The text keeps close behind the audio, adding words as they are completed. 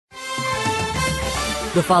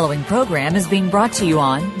The following program is being brought to you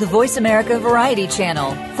on the Voice America Variety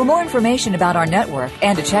Channel. For more information about our network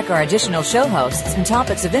and to check our additional show hosts and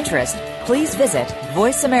topics of interest, please visit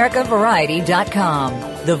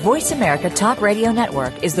voiceamericavariety.com. The Voice America Talk Radio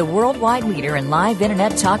Network is the worldwide leader in live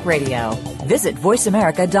Internet talk radio. Visit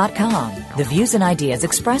voiceamerica.com. The views and ideas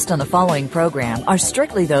expressed on the following program are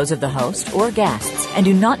strictly those of the host or guests and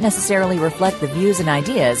do not necessarily reflect the views and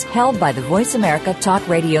ideas held by the Voice America Talk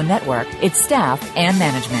Radio Network, its staff, and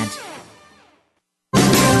management.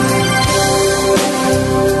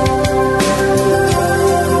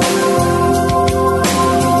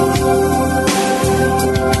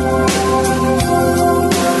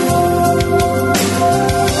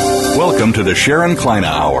 Welcome to the Sharon Kleyne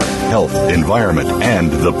Hour, Health, Environment,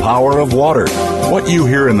 and the Power of Water. What you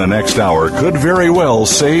hear in the next hour could very well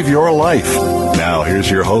save your life. Now, here's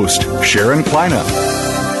your host, Sharon Kleyne.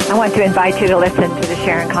 I want to invite you to listen to the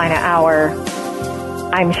Sharon Kleyne Hour.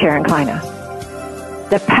 I'm Sharon Kleyne.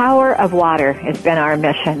 The power of water has been our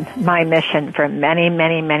mission, my mission, for many,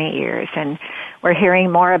 many, many years, and we're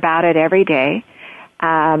hearing more about it every day.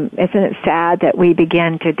 Isn't it sad that we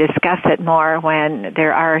begin to discuss it more when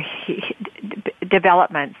there are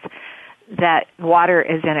developments that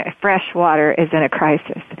fresh water is in a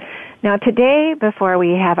crisis? Now today, before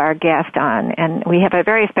we have our guest on, and we have a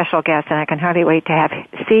very special guest, and I can hardly wait to have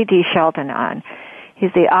C.D. Shelton on.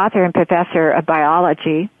 He's the author and professor of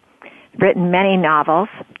biology, written many novels,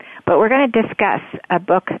 but we're going to discuss a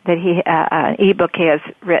book that an ebook he has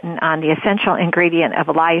written on the essential ingredient of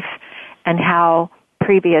life and how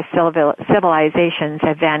previous civilizations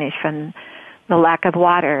have vanished from the lack of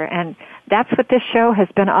water. And that's what this show has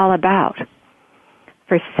been all about.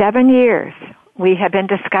 For 7 years, we have been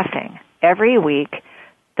discussing every week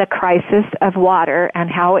the crisis of water and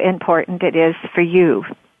how important it is for you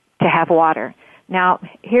to have water. Now,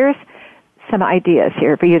 here's some ideas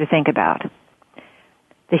here for you to think about.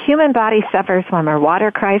 The human body suffers from a water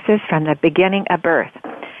crisis from the beginning of birth.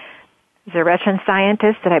 There's a Russian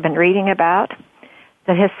scientist that I've been reading about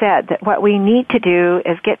that has said that what we need to do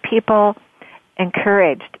is get people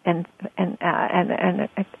encouraged and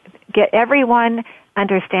get everyone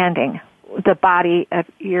understanding the body of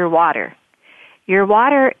your water. Your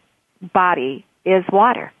water body is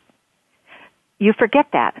water. You forget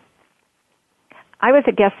that. I was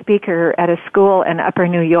a guest speaker at a school in Upper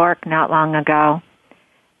New York not long ago,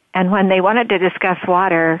 and when they wanted to discuss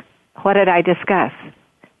water, what did I discuss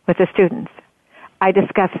with the students? I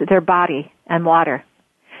discussed their body and water.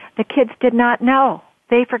 The kids did not know.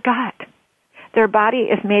 They forgot. Their body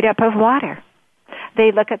is made up of water.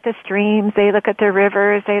 They look at the streams, they look at the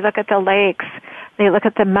rivers, they look at the lakes, they look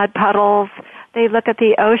at the mud puddles, they look at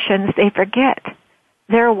the oceans, they forget.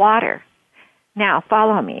 They're water. Now,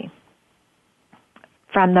 follow me.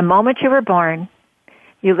 From the moment you were born,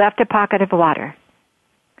 you left a pocket of water.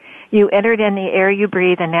 You entered in the air you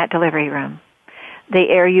breathe in that delivery room. The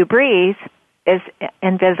air you breathe is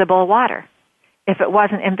invisible water. If it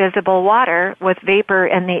wasn't invisible water with vapor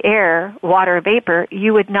in the air, water vapor,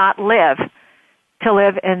 you would not live to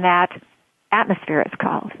live in that atmosphere, it's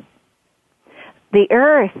called. The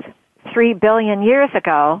earth, 3 billion years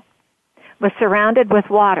ago, was surrounded with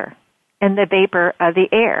water and the vapor of the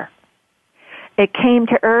air. It came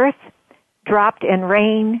to earth, dropped in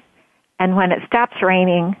rain, and when it stops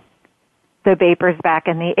raining, the vapor's back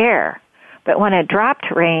in the air. But when it dropped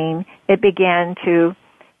rain, it began to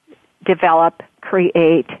develop,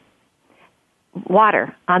 create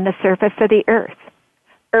water on the surface of the earth.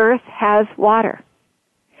 Earth has water.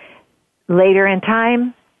 Later in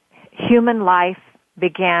time, human life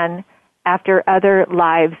began after other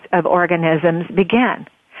lives of organisms began.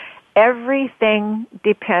 Everything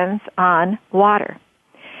depends on water.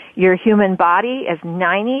 Your human body is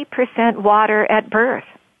 90% water at birth.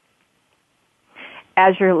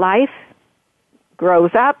 As your life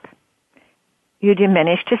grows up, you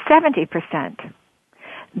diminish to 70%.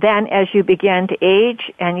 Then as you begin to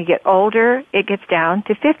age and you get older, it gets down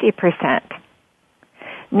to 50%.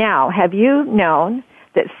 Now, have you known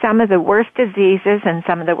that some of the worst diseases and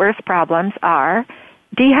some of the worst problems are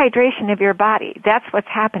dehydration of your body? That's what's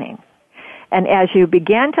happening. And as you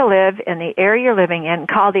begin to live in the air you're living in,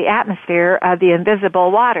 called the atmosphere of the invisible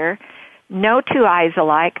water, no two eyes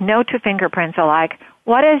alike, no two fingerprints alike,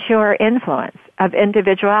 what is your influence of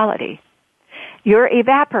individuality? You're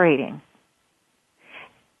evaporating,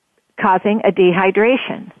 causing a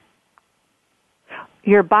dehydration.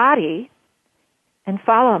 Your body, and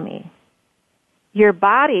follow me, your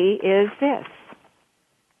body is this.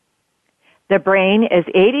 The brain is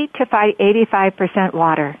 80 to 85%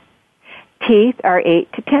 water. Teeth are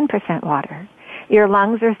 8 to 10% water. Your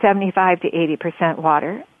lungs are 75 to 80%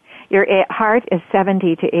 water. Your heart is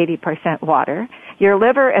 70 to 80% water. Your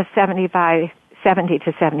liver is 70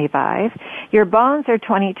 to 75. Your bones are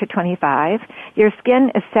 20 to 25. Your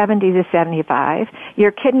skin is 70 to 75.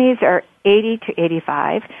 Your kidneys are 80 to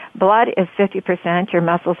 85. Blood is 50%. Your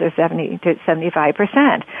muscles are 70 to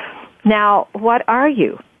 75%. Now, what are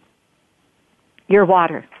you? You're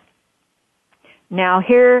water. Now,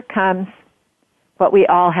 here comes what we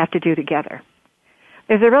all have to do together.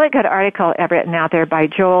 There's a really good article written out there by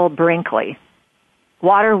Joel Brinkley.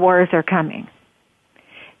 Water wars are coming.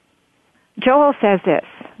 Joel says this,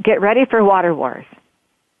 get ready for water wars.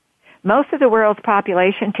 Most of the world's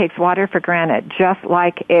population takes water for granted, just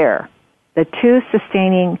like air. The two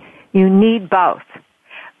sustaining, you need both,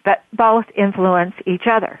 but both influence each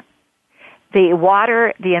other. The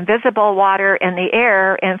water, the invisible water in the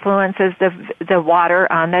air influences the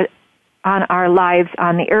water on our lives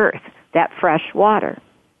on the earth, that fresh water.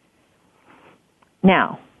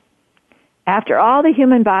 Now, after all, the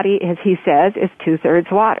human body, as he says, is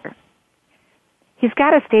 2/3 water. He's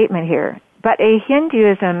got a statement here, but a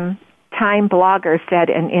Hinduism Time blogger said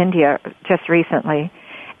in India just recently,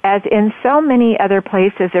 as in so many other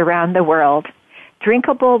places around the world,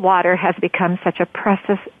 drinkable water has become such a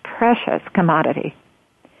precious commodity.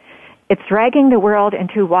 It's dragging the world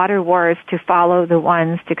into water wars to follow the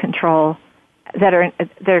ones to control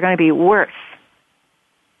they're going to be worse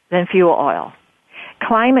than fuel oil.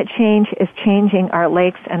 Climate change is changing our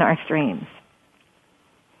lakes and our streams.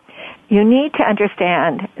 You need to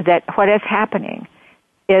understand that what is happening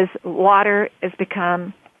is water has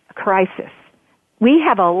become a crisis. We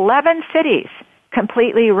have 11 cities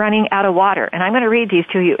completely running out of water, and I'm going to read these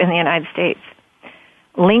to you in the United States.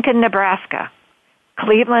 Lincoln, Nebraska,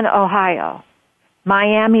 Cleveland, Ohio,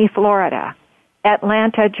 Miami, Florida,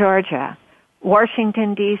 Atlanta, Georgia,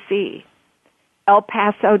 Washington, D.C., El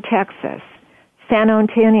Paso, Texas, San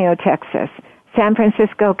Antonio, Texas, San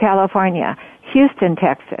Francisco, California, Houston,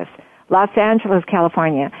 Texas, Los Angeles,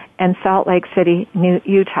 California, and Salt Lake City,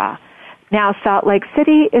 Utah. Now, Salt Lake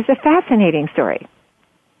City is a fascinating story.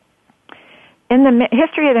 In the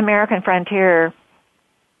history of the American frontier,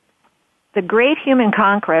 the great human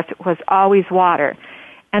conquest was always water.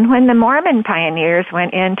 And when the Mormon pioneers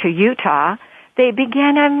went into Utah, they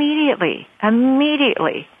began immediately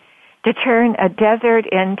to turn a desert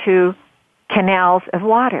into canals of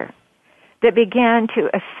water that began to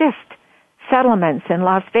assist settlements in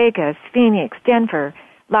Las Vegas, Phoenix, Denver,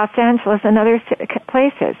 Los Angeles, and other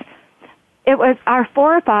places. It was our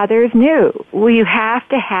forefathers knew you have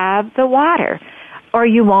to have the water or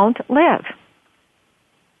you won't live.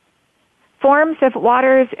 Forms of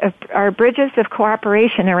waters are bridges of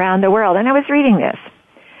cooperation around the world. And I was reading this.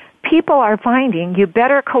 People are finding you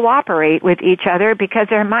better cooperate with each other because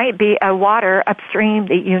there might be a water upstream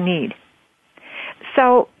that you need.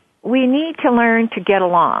 So we need to learn to get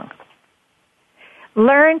along.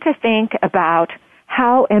 Learn to think about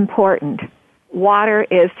how important water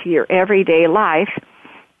is to your everyday life,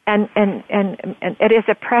 and it is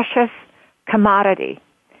a precious commodity.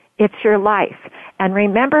 It's your life. And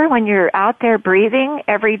remember, when you're out there breathing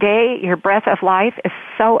every day, your breath of life is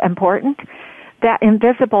so important. That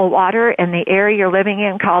invisible water in the air you're living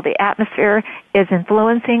in, called the atmosphere, is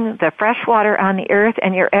influencing the fresh water on the earth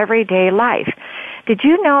and your everyday life. Did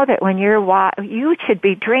you know that when you should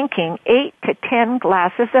be drinking 8 to 10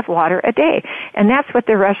 glasses of water a day? And that's what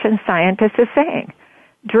the Russian scientist is saying.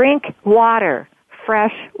 Drink water,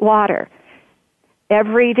 fresh water,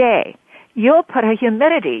 every day. You'll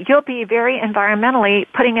be very environmentally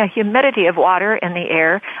putting a humidity of water in the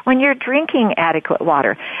air when you're drinking adequate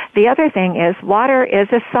water. The other thing is water is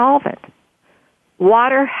a solvent.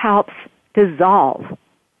 Water helps dissolve.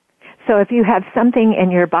 So if you have something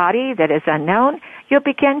in your body that is unknown, you'll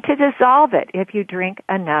begin to dissolve it if you drink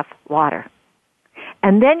enough water.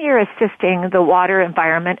 And then you're assisting the water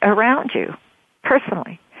environment around you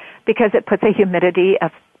personally because it puts a humidity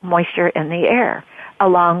of moisture in the air,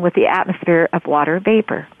 along with the atmosphere of water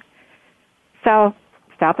vapor. So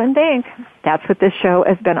stop and think. That's what this show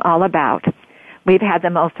has been all about. We've had the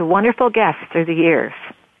most wonderful guests through the years.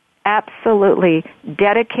 Absolutely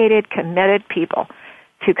dedicated, committed people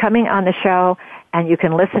to coming on the show, and you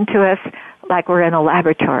can listen to us like we're in a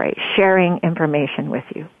laboratory, sharing information with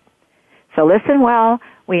you. So listen well.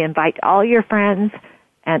 We invite all your friends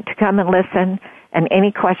and to come and listen, and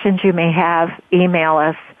any questions you may have, email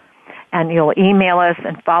us. And you'll email us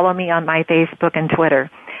and follow me on my Facebook and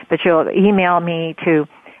Twitter. But you'll email me to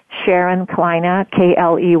Sharon Kleyne,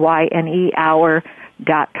 KLEYNE,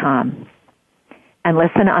 hour.com. And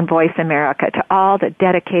listen on Voice America to all the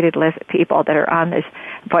dedicated people that are on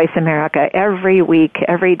Voice America every week,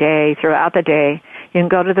 every day, throughout the day. You can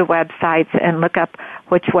go to the websites and look up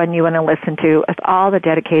which one you want to listen to with all the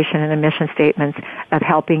dedication and the mission statements of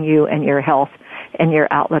helping you and your health and your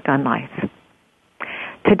outlook on life.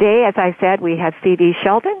 Today, as I said, we have C.D.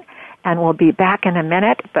 Shelton, and we'll be back in a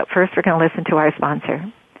minute, but first we're going to listen to our sponsor.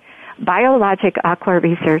 Biologic Aqua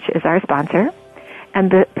Research is our sponsor,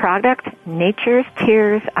 and the product Nature's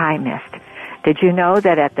Tears Eye Mist. Did you know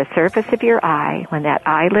that at the surface of your eye, when that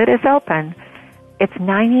eyelid is open, it's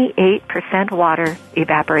 98% water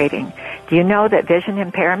evaporating? Do you know that vision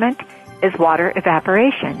impairment is water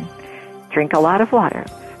evaporation? Drink a lot of water.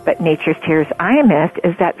 But Nature's Tears Eye Mist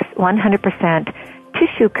is that 100%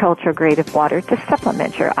 tissue culture grade of water to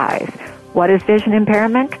supplement your eyes. What is vision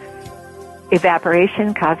impairment?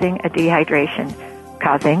 Evaporation causing a dehydration,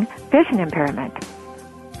 causing vision impairment.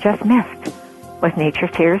 Just mist with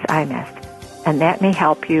Nature's Tears Eye Mist. And that may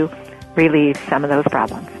help you relieve some of those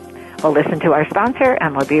problems. We'll listen to our sponsor,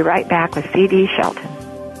 and we'll be right back with C.D. Shelton.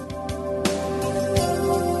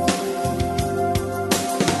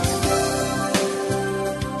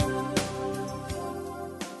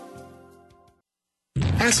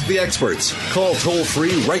 Ask the experts. Call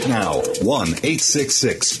toll-free right now,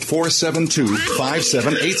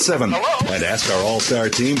 1-866-472-5787. And ask our All-Star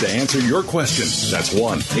team to answer your question. That's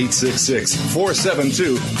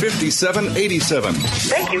 1-866-472-5787.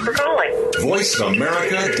 Thank you for calling.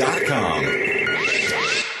 VoiceAmerica.com.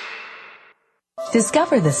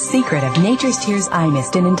 Discover the secret of Nature's Tears Eye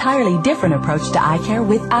Mist, an entirely different approach to eye care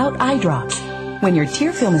without eye drops. When your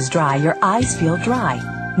tear film is dry, your eyes feel dry.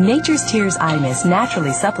 Nature's Tears Eye Mist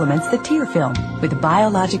naturally supplements the tear film with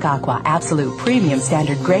Biologic Aqua Absolute Premium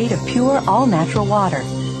Standard Grade of pure, all-natural water.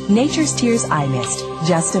 Nature's Tears Eye Mist,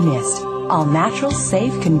 just a mist. All natural,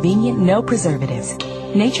 safe, convenient, no preservatives.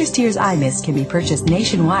 Nature's Tears Eye Mist can be purchased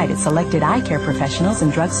nationwide at selected eye care professionals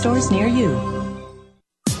and drugstores near you.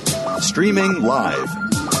 Streaming live,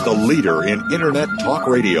 the leader in Internet talk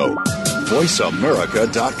radio,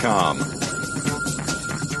 VoiceAmerica.com.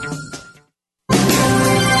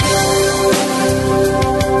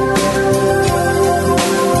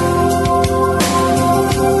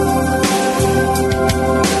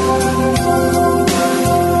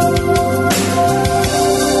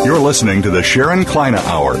 You're listening to the Sharon Kleina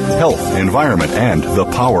Hour, Health, Environment, and the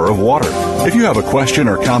Power of Water. If you have a question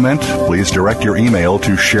or comment, please direct your email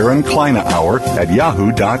to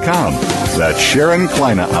SharonKleinaHour@yahoo.com. That's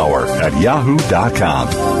SharonKleinaHour@yahoo.com.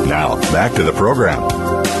 Now, back to the program.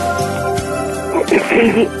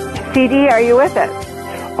 CD, are you with us?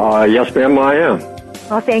 Yes, ma'am, I am.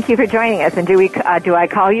 Well, thank you for joining us. And do I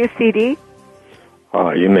call you CD?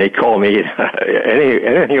 You may call me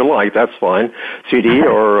anything you like. That's fine. CD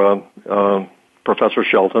or Professor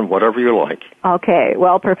Shelton, whatever you like. Okay.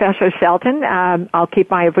 Well, Professor Shelton, I'll keep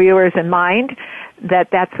my viewers in mind that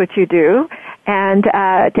that's what you do. And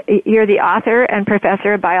you're the author and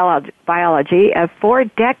professor of biology of 4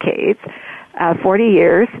 decades, 40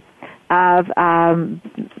 years of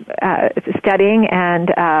studying and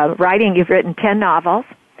writing. You've written 10 novels.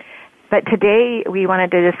 But today we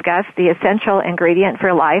wanted to discuss the essential ingredient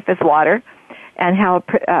for life is water and how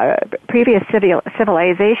previous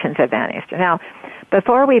civilizations have vanished. Now,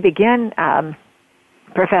 before we begin,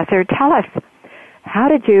 Professor, tell us, how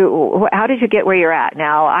did you get where you're at?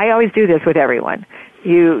 Now, I always do this with everyone.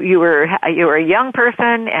 You were a young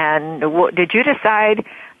person, and how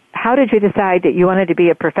did you decide that you wanted to be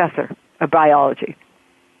a professor of biology?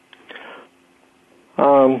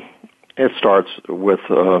 It starts with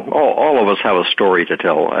all of us have a story to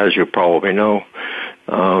tell, as you probably know,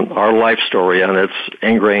 our life story, and it's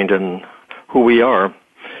ingrained in who we are.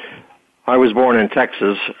 I was born in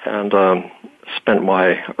Texas and spent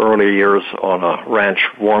my early years on a ranch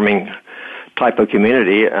warming type of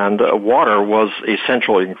community, and water was an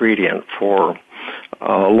essential ingredient for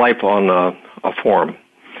life on a farm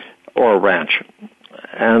or a ranch.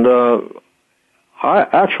 And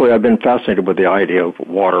I've been fascinated with the idea of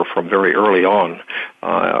water from very early on.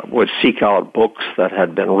 Would seek out books that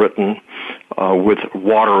had been written with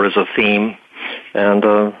water as a theme, and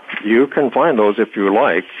you can find those if you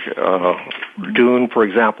like. Dune, for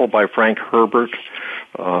example, by Frank Herbert,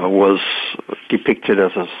 was depicted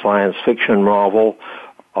as a science fiction novel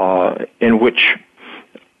in which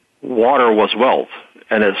water was wealth,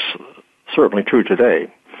 and it's certainly true today.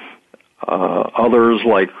 Others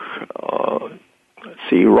like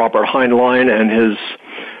Robert Heinlein and his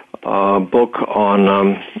book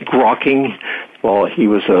on grokking. Well, he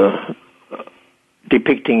was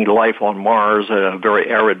depicting life on Mars, a very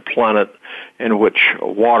arid planet in which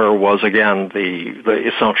water was, again, the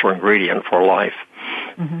essential ingredient for life.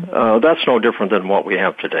 That's no different than what we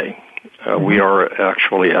have today. We are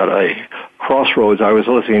actually at a crossroads. I was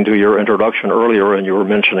listening to your introduction earlier, and you were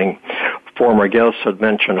mentioning, former guests had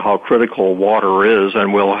mentioned how critical water is,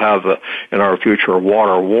 and we'll have in our future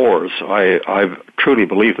water wars. I truly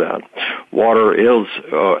believe that. Water is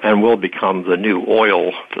and will become the new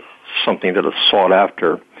oil, something that is sought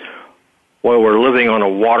after. While we're living on a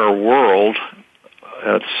water world,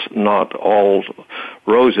 it's not all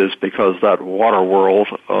roses, because that water world,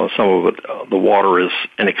 some of it, the water is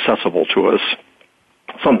inaccessible to us.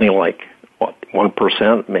 Something like,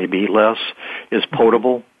 1%, maybe less, is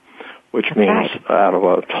potable, which means out of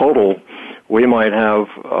a total, we might have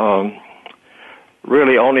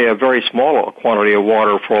really only a very small quantity of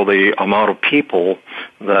water for the amount of people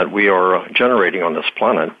that we are generating on this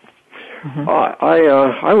planet.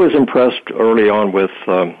 I was impressed early on with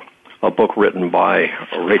a book written by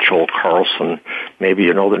Rachel Carlson. Maybe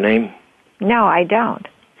you know the name? No, I don't.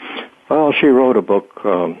 Well, she wrote a book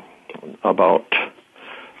about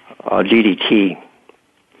DDT.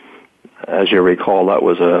 As you recall, that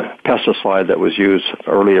was a pesticide that was used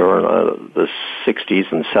earlier in the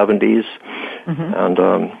 60s and 70s. And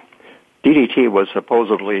DDT was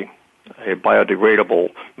supposedly a biodegradable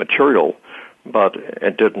material, but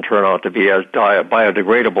it didn't turn out to be as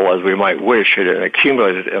biodegradable as we might wish. It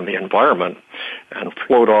accumulated in the environment and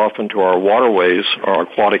flowed off into our waterways. Our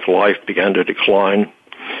aquatic life began to decline.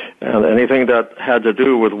 And anything that had to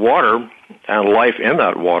do with water and life in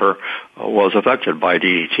that water was affected by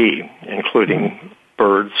DDT, including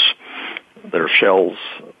birds. Their shells,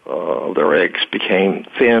 their eggs became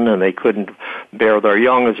thin, and they couldn't bear their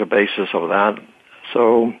young as a basis of that.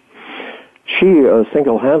 So she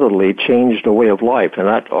single-handedly changed a way of life, and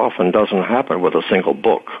that often doesn't happen with a single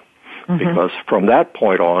book. Because from that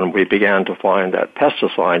point on, we began to find that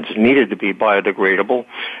pesticides needed to be biodegradable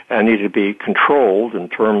and needed to be controlled in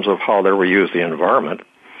terms of how they were used in the environment.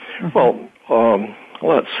 Well,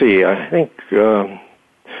 let's see. I think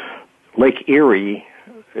Lake Erie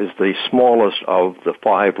is the smallest of the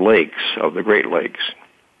 5 lakes, of the Great Lakes.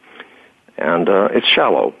 And it's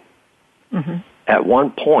shallow. At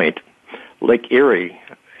one point, Lake Erie,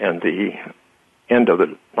 in the end of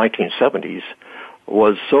the 1970s,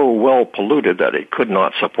 was so well polluted that it could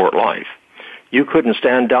not support life. You couldn't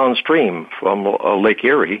stand downstream from Lake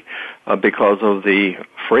Erie because of the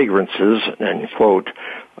fragrances, end quote,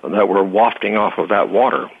 that were wafting off of that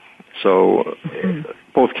water. So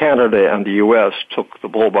both Canada and the U.S. took the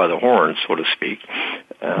bull by the horns, so to speak,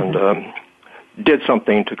 and did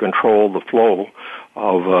something to control the flow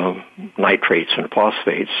of nitrates and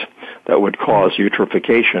phosphates that would cause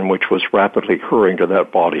eutrophication, which was rapidly occurring to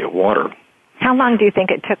that body of water. How long do you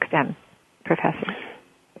think it took them, Professor?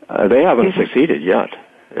 They haven't succeeded yet.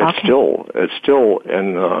 It's still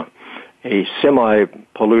in a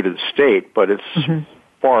semi-polluted state, but it's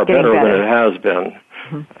far better than it has been,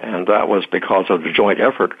 and that was because of the joint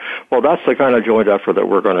effort. Well, that's the kind of joint effort that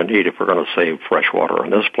we're going to need if we're going to save fresh water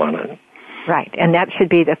on this planet. Right, and that should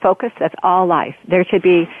be the focus of all life. There should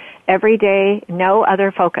be every day no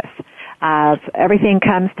other focus. Everything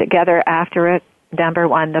comes together after it. Number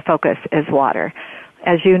one, the focus is water.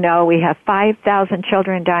 As you know, we have 5,000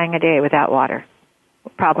 children dying a day without water.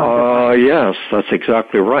 Yes, that's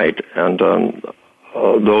exactly right. And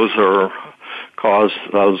those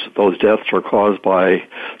deaths are caused by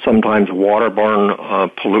sometimes waterborne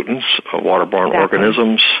pollutants, waterborne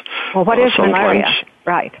organisms. Well, what is malaria?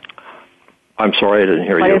 Right. I'm sorry, I didn't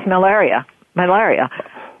hear you. What is malaria?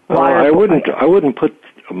 I wouldn't put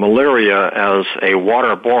malaria as a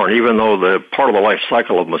waterborne, even though the part of the life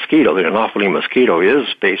cycle of mosquito, the Anopheles mosquito, is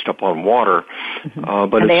based upon water.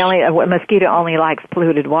 But mosquito only likes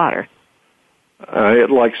polluted water.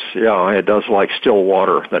 It does like still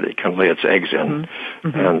water that it can lay its eggs in,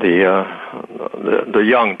 and the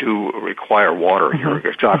young do require water. You're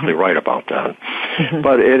exactly right about that.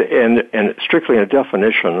 But and strictly a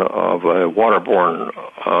definition of a waterborne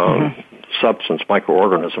substance,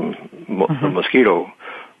 microorganism, the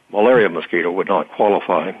malaria mosquito would not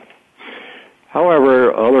qualify.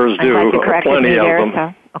 However, others do. I'm glad you corrected plenty me there, of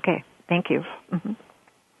them. So, okay, thank you.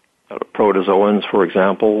 Protozoans, for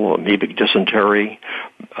example, amoebic dysentery,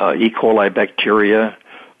 E. coli bacteria,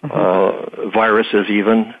 viruses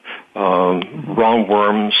even,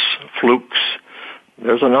 roundworms, flukes.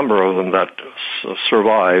 There's a number of them that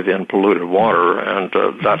survive in polluted water, and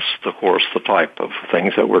that's, of course, the type of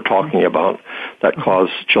things that we're talking about that cause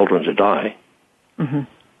children to die.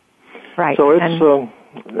 Right. So it's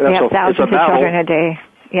we have thousands of children a day.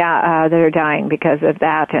 That are dying because of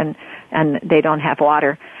that, and they don't have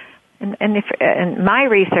water. And my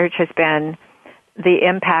research has been the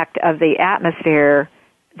impact of the atmosphere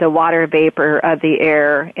the water vapor of the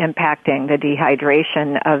air impacting the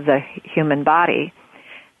dehydration of the human body.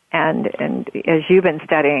 And as you've been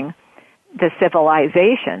studying, the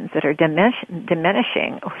civilizations that are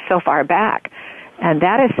diminishing so far back. And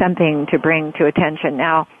that is something to bring to attention.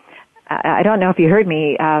 Now, I don't know if you heard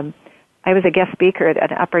me, I was a guest speaker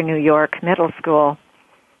at an Upper New York middle school,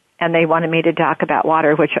 and they wanted me to talk about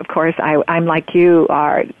water, which of course I'm like you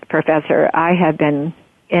are, Professor. I have been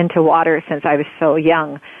into water since I was so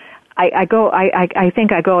young. I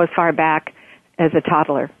think I go as far back as a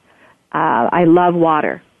toddler. I love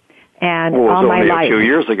water. And all my life. It was only a few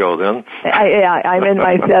years ago then. I'm in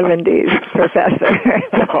my 70s, Professor.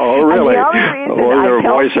 Oh, really? Well, your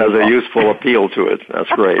voice has a useful appeal to it. That's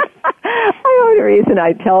great. The only reason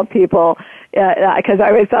I tell people, because I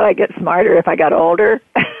always thought I'd get smarter if I got older.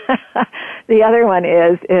 The other one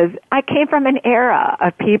is I came from an era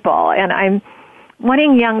of people, and I'm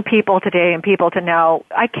wanting young people today and people to know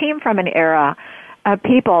I came from an era of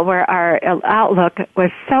people where our outlook was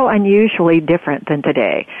so unusually different than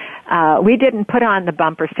today. We didn't put on the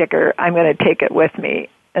bumper sticker, I'm going to take it with me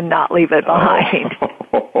and not leave it behind.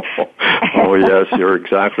 Oh, yes, you're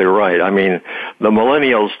exactly right. I mean, the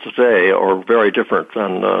millennials today are very different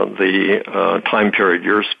than the time period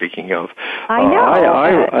you're speaking of. I know.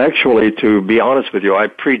 I actually, to be honest with you, I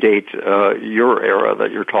predate your era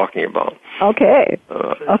that you're talking about. Okay.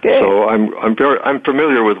 Okay. So I'm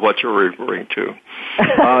familiar with what you're referring to.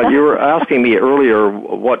 You were asking me earlier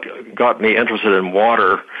what got me interested in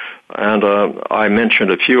water, and I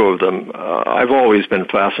mentioned a few of them. I've always been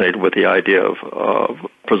fascinated with the idea of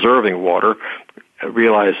preserving water,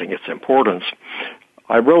 realizing its importance.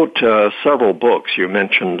 I wrote several books. You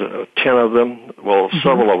mentioned 10 of them. Well,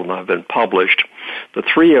 several of them have been published. The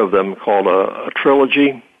 3 of them, called a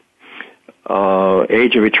trilogy,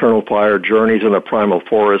 Age of Eternal Fire, Journeys in the Primal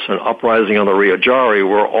Forest, and Uprising on the Rio Jari,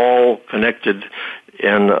 were all connected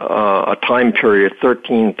in a time period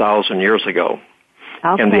 13,000 years ago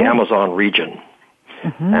in the Amazon region.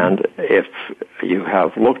 Mm-hmm. And if you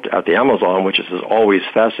have looked at the Amazon, which has always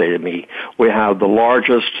fascinated me, we have the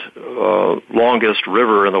largest, longest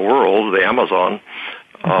river in the world, the Amazon,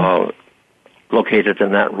 located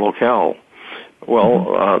in that locale.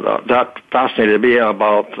 Well, that fascinated me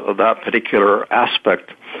about that particular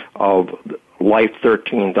aspect of life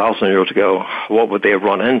 13,000 years ago. What would they have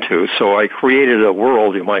run into? So I created a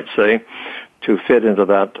world, you might say, to fit into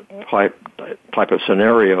that type of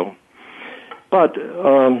scenario. But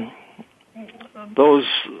those...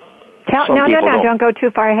 No, don't go too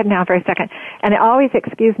far ahead now for a second. And always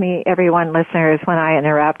excuse me, everyone, listeners, when I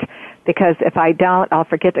interrupt, because if I don't, I'll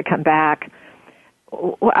forget to come back.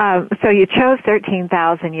 So you chose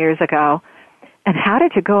 13,000 years ago, and how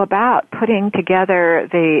did you go about putting together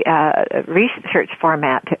the research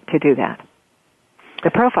format to do that,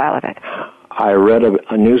 the profile of it? I read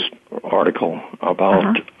a news article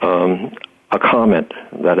about a comet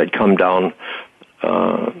that had come down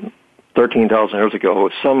 13,000 years ago.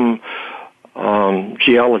 Some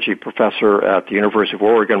geology professor at the University of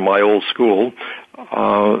Oregon, my old school,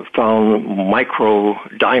 found micro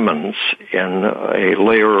diamonds in a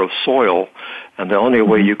layer of soil, and the only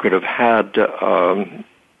way you could have had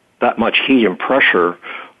that much heat and pressure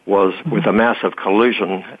was with a massive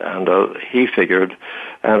collision, and he figured,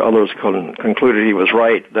 and others concluded he was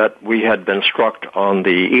right, that we had been struck on the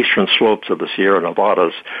eastern slopes of the Sierra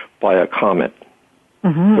Nevadas by a comet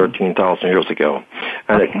 13,000 years ago.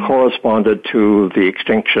 And it corresponded to the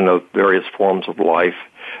extinction of various forms of life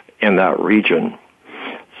in that region.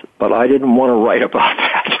 But I didn't want to write about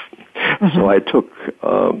that. So I took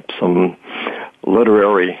some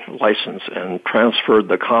literary license and transferred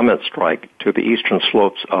the comet strike to the eastern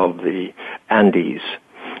slopes of the Andes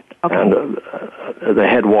and the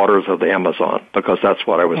headwaters of the Amazon, because that's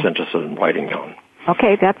what I was interested in writing on.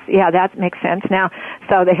 Okay, that makes sense. Now,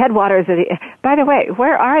 so the headwaters of by the way,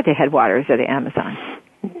 where are the headwaters of the Amazon?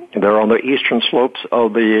 They're on the eastern slopes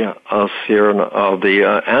of the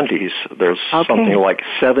Andes. There's something like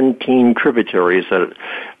 17 tributaries that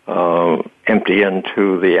empty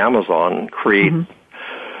into the Amazon, create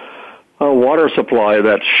a water supply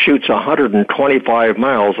that shoots 125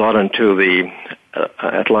 miles out into the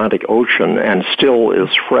Atlantic Ocean and still is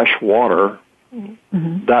fresh water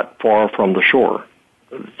that far from the shore.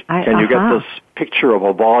 Can you get this picture of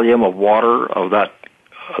a volume of water of that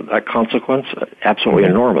consequence? Absolutely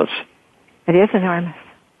enormous. It is enormous,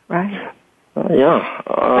 right? Yeah.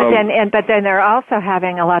 But then they're also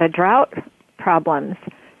having a lot of drought problems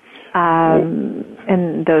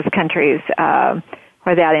in those countries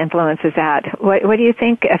where that influences that. What do you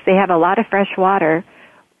think if they have a lot of fresh water?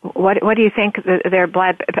 What do you think their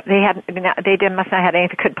blood? They must not have any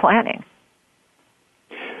good planning.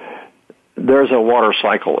 There's a water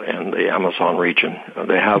cycle in the Amazon region.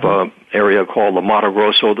 They have an area called the Mato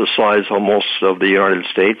Grosso, the size almost of the United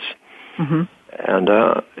States. Mm-hmm. And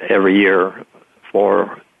every year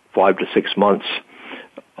for 5 to 6 months,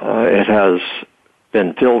 it has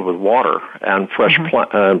been filled with water, and fresh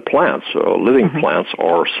plants, living plants,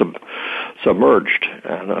 are submerged.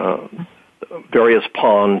 And various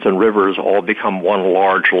ponds and rivers all become one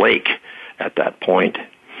large lake at that point.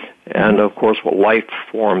 And, of course, life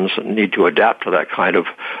forms need to adapt to that kind of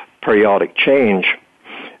periodic change,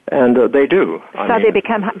 and they do. They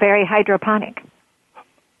become very hydroponic.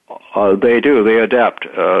 They do. They adapt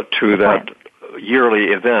to that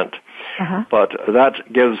yearly event. But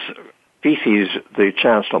that gives species the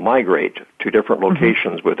chance to migrate to different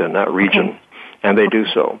locations within that region, and they do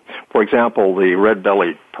so. For example, the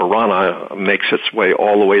red-bellied piranha makes its way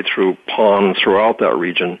all the way through ponds throughout that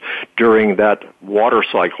region during that water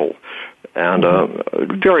cycle, and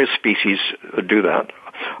various species do that.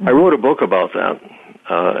 I wrote a book about that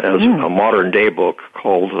as a modern-day book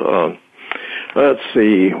called, let's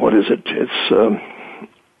see, what is it? It's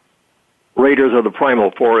Raiders of the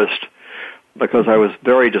Primal Forest, because I was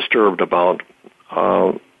very disturbed about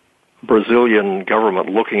Brazilian government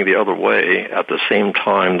looking the other way at the same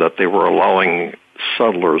time that they were allowing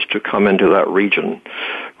settlers to come into that region,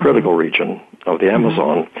 critical region of the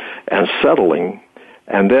Amazon, and settling,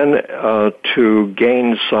 and then to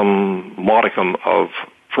gain some modicum of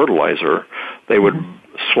fertilizer, they would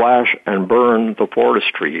slash and burn the forest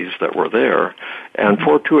trees that were there, and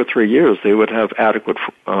for 2 or 3 years they would have adequate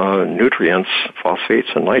nutrients, phosphates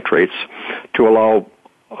and nitrates, to allow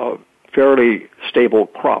fairly stable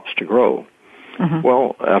crops to grow.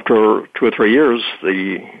 Well, after 2 or 3 years,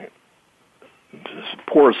 the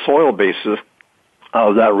poor soil basis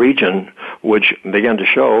of that region would begin to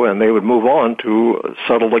show, and they would move on to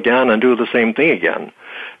settle again and do the same thing again.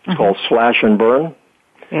 It's called slash and burn.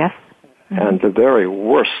 Yes. And the very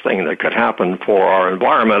worst thing that could happen for our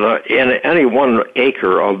environment, in any 1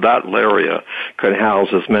 acre of that area could house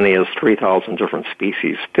as many as 3,000 different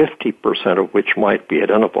species, 50% of which might be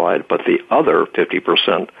identified, but the other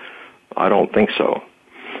 50%, I don't think so.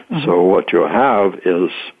 So what you have is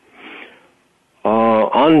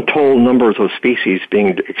untold numbers of species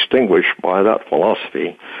being extinguished by that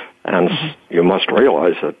philosophy. And you must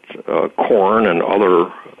realize that corn and other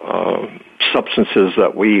substances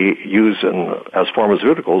that we use as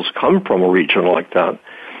pharmaceuticals come from a region like that.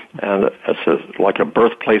 And it's like a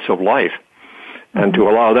birthplace of life. And to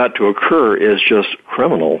allow that to occur is just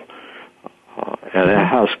criminal. And it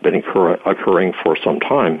has been occurring for some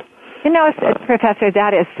time. Professor,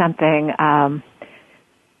 that is something, I'm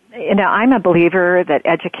a believer that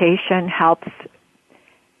education helps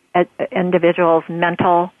individuals'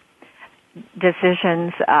 mental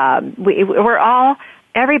decisions.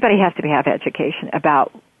 Everybody has to have education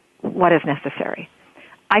about what is necessary.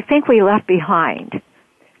 I think we left behind,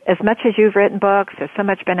 as much as you've written books, there's so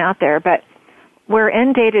much been out there, but we're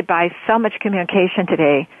inundated by so much communication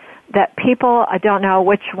today that people don't know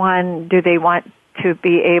which one do they want to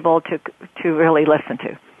be able to really listen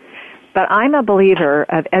to. But I'm a believer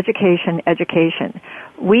of education.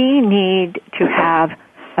 We need to have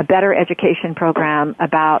a better education program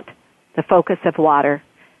about the focus of water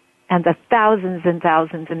and the thousands and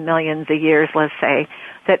thousands and millions of years, let's say,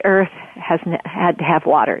 that Earth has had to have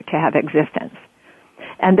water to have existence.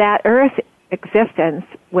 And that Earth existence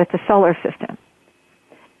with the solar system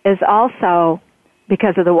is also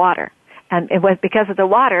because of the water. And because of the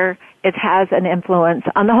water, it has an influence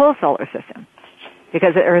on the whole solar system,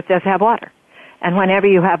 because the Earth does have water. And whenever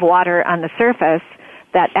you have water on the surface,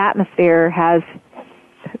 that atmosphere has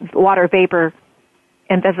water vapor,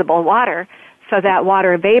 invisible water, so that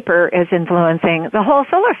water vapor is influencing the whole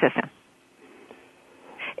solar system.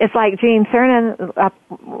 It's like Gene Cernan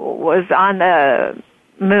was on the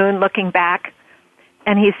moon looking back,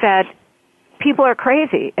 and he said, people are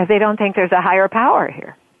crazy if they don't think there's a higher power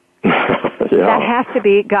here. That has to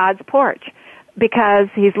be God's porch, because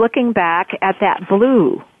he's looking back at that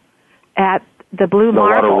blue, at the blue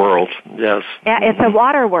marble. The water world, yes. Yeah, it's a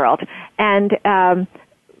water world. And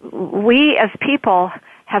we as people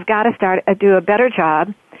have got to do a better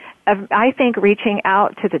job of, I think, reaching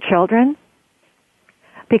out to the children,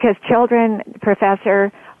 because children,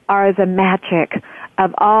 Professor, are the magic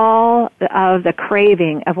of all of the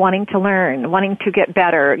craving of wanting to learn, wanting to get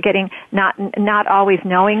better, not always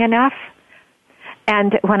knowing enough.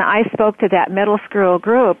 And when I spoke to that middle school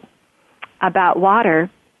group about water,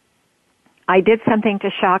 I did something to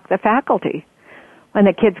shock the faculty. when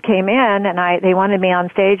the kids came in and they wanted me on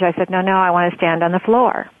stage, I said, no, I want to stand on the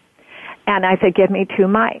floor. And I said, give me 2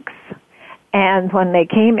 mics. And when they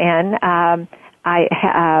came in,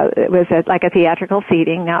 it was like a theatrical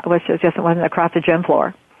seating, it wasn't across the gym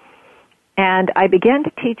floor. And I began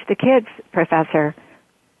to teach the kids, Professor,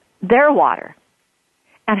 their water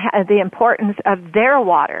and the importance of their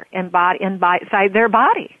water inside their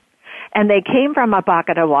body. And they came from a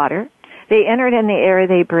bucket of water. They entered in the air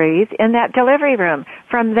they breathed in that delivery room.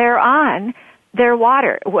 From there on, their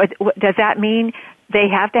water. Does that mean they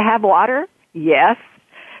have to have water? Yes.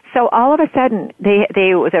 So all of a sudden,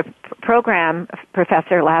 the program,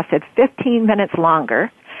 Professor, lasted 15 minutes longer,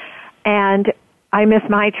 and I missed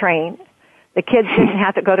my train. The kids didn't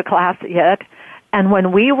have to go to class yet. And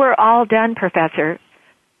when we were all done, Professor,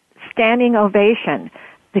 standing ovation,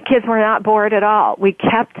 the kids were not bored at all. I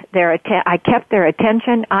kept their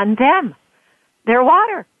attention on them, their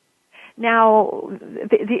water. Now,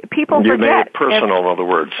 the people forget. You made it personal, in other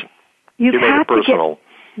words. You made it personal.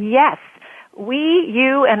 Yes.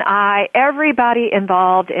 You and I, everybody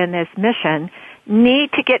involved in this mission,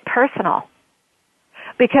 need to get personal.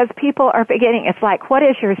 Because people are beginning, it's like, what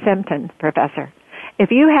is your symptom, Professor?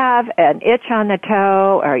 If you have an itch on the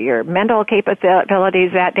toe or your mental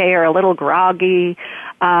capabilities that day are a little groggy,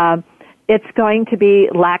 it's going to be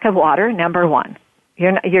lack of water, number 1.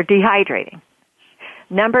 You're dehydrating.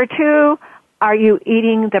 Number 2, are you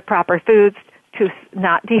eating the proper foods to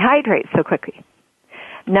not dehydrate so quickly?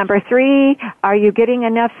 Number 3, are you getting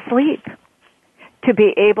enough sleep to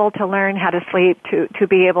be able to learn how to sleep, to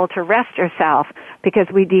be able to rest yourself, because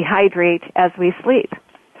we dehydrate as we sleep.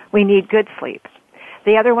 We need good sleep.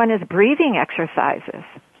 The other one is breathing exercises.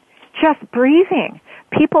 Just breathing.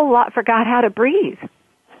 People forgot how to breathe.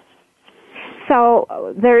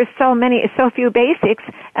 So there's so few basics,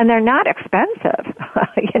 and they're not expensive.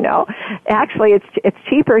 Actually, it's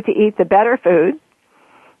cheaper to eat the better food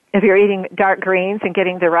if you're eating dark greens and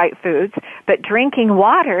getting the right foods. But drinking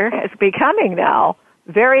water is becoming now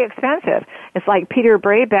very expensive. It's like Peter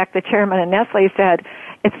Brabeck, the chairman of Nestle, said,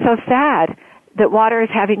 it's so sad that water is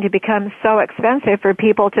having to become so expensive for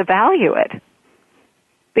people to value it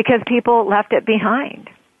because people left it behind.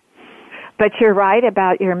 But you're right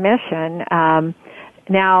about your mission.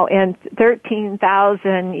 Now, in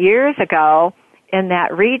 13,000 years ago in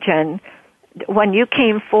that region, when you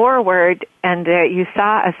came forward and you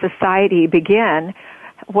saw a society begin,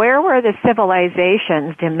 where were the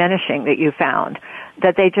civilizations diminishing that you found,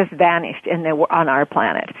 that they just vanished on our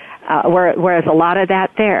planet? Whereas a lot of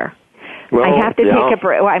that there. Well, I have to take a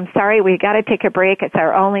break. Well, I'm sorry, we got to take a break. It's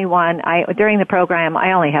our only one. During the program,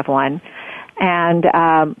 I only have one. And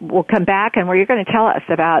we'll come back, and you're going to tell us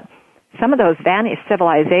about some of those vanished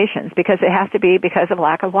civilizations, because it has to be because of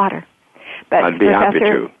lack of water. But I'd be happy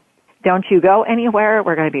to. Don't you go anywhere.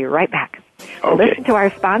 We're going to be right back. Okay. Listen to our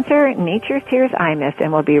sponsor, Nature's Tears Eye Mist,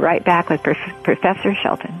 and we'll be right back with Professor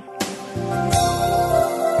Shelton.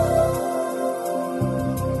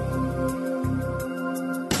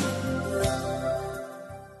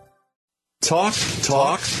 Talk,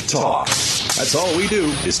 talk, talk. That's all we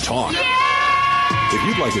do is talk. If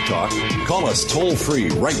you'd like to talk, call us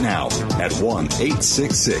toll-free right now at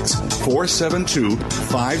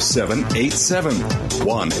 1-866-472-5787.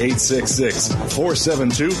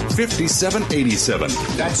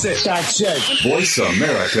 1-866-472-5787. That's it.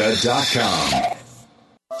 VoiceAmerica.com.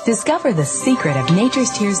 Discover the secret of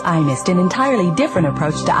Nature's Tears Eye Mist, an entirely different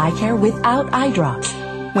approach to eye care without eye drops.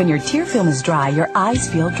 When your tear film is dry, your eyes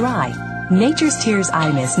feel dry. Nature's Tears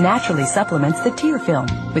Eye Mist naturally supplements the tear film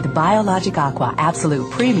with Biologic Aqua Absolute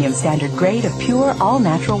Premium Standard Grade of pure,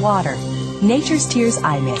 all-natural water. Nature's Tears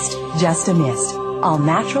Eye Mist, just a mist. All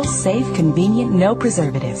natural, safe, convenient, no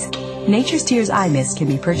preservatives. Nature's Tears Eye Mist can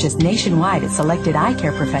be purchased nationwide at selected eye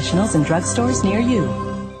care professionals and drugstores near you.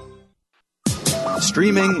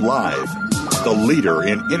 Streaming live, the leader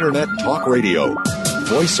in Internet talk radio,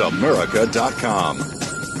 VoiceAmerica.com.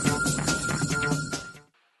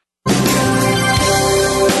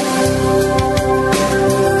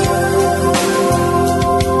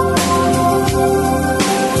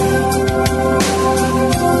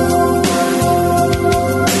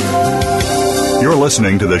 You're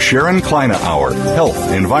listening to the Sharon Kleina Hour,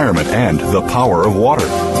 Health, Environment, and the Power of Water.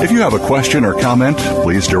 If you have a question or comment,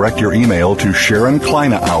 please direct your email to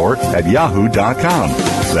SharonKleinaHour@yahoo.com.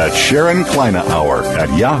 That's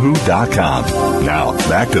SharonKleinaHour@yahoo.com. Now,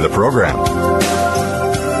 back to the program.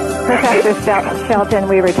 Professor Shelton,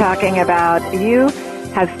 we were talking about, you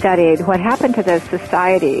have studied what happened to the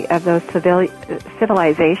society of those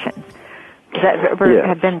civilizations that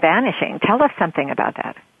have been vanishing. Tell us something about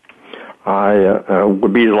that. I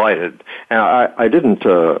would be delighted. And I didn't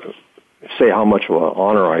say how much of an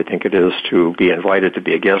honor I think it is to be invited to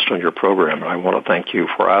be a guest on your program. And I want to thank you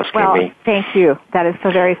for asking me. Thank you. That is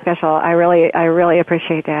so very special. I really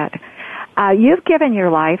appreciate that. You've given your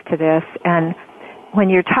life to this, and when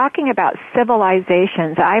you're talking about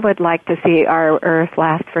civilizations, I would like to see our Earth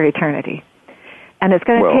last for eternity. And it's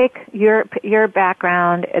going to take your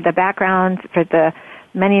background, the background for the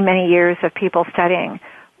many, many years of people studying.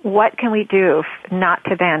 What can we do not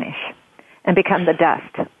to vanish and become the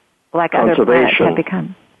dust like other planets have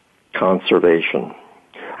become? Conservation.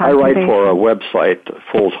 I write for a website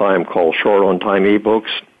full-time called Short on Time eBooks.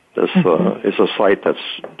 This is a site that's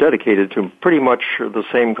dedicated to pretty much the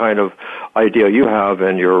same kind of idea you have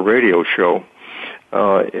in your radio show.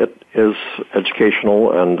 It is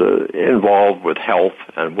educational and involved with health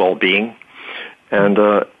and well-being. And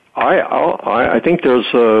I think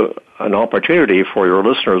there's an opportunity for your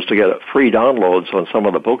listeners to get free downloads on some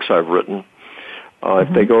of the books I've written.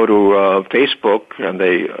 If they go to Facebook and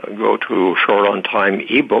they go to Short on Time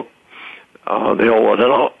ebook, they will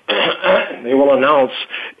announce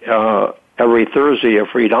every Thursday a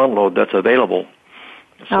free download that's available.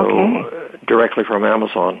 So directly from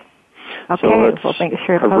Amazon. Okay. So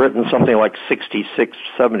I've written something like 66,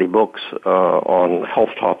 70 books on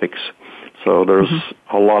health topics. So there's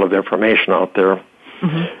a lot of information out there.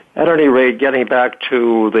 At any rate, getting back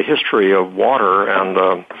to the history of water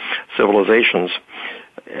and civilizations,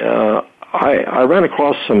 I ran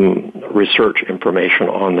across some research information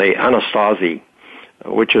on the Anasazi,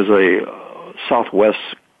 which is a southwest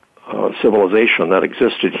civilization that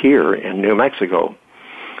existed here in New Mexico.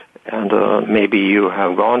 And maybe you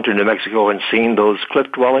have gone to New Mexico and seen those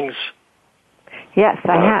cliff dwellings? Yes,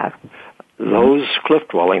 I have. Those cliff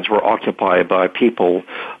dwellings were occupied by people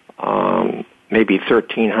maybe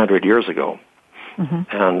 1,300 years ago.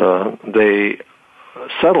 And they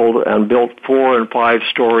settled and built 4- and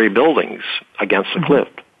 5-story buildings against the cliff.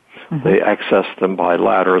 They accessed them by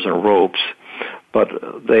ladders and ropes, but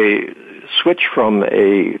they switched from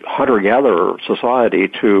a hunter-gatherer society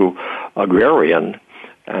to agrarian,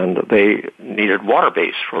 and they needed water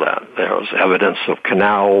base for that. There was evidence of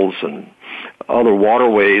canals and other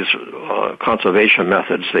waterways, conservation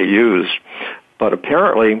methods they used. But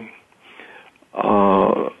apparently,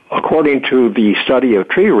 according to the study of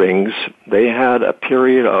tree rings, they had a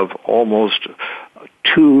period of almost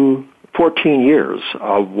 14 years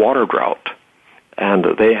of water drought. And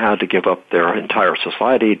they had to give up their entire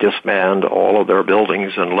society, disband all of their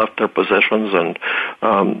buildings, and left their possessions and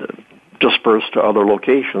dispersed to other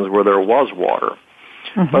locations where there was water.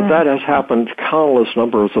 But that has happened countless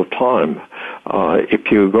numbers of times.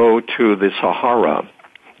 If you go to the Sahara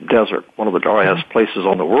Desert, one of the driest places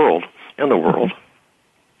in the world,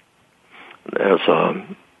 as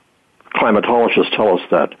climatologists tell us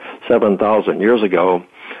that 7,000 years ago,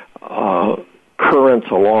 currents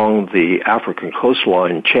along the African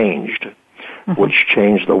coastline changed, which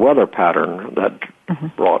changed the weather pattern that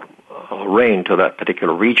brought rain to that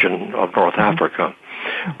particular region of North Africa.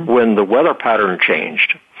 When the weather pattern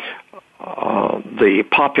changed, the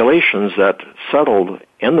populations that settled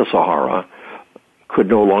in the Sahara could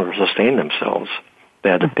no longer sustain themselves. They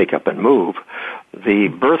had to pick up and move. The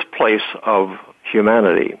birthplace of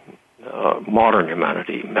humanity, modern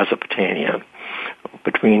humanity, Mesopotamia,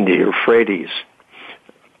 between the Euphrates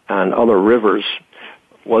and other rivers,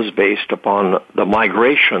 was based upon the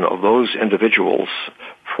migration of those individuals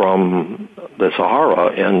from the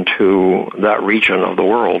Sahara into that region of the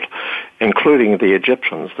world, including the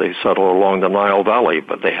Egyptians. They settled along the Nile Valley,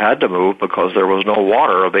 but they had to move because there was no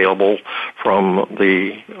water available from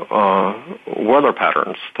the weather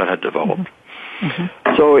patterns that had developed.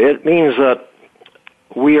 So it means that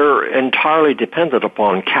we are entirely dependent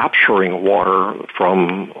upon capturing water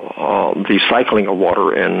from the cycling of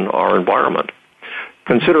water in our environment.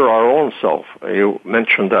 Consider our own self. You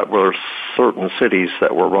mentioned that there were certain cities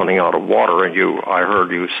that were running out of water, and I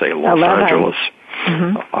heard you say Los Angeles.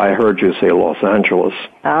 I heard you say Los Angeles.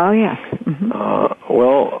 Oh, yes.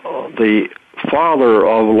 Well, the father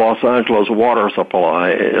of Los Angeles water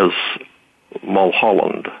supply is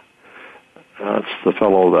Mulholland. That's the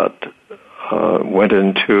fellow that went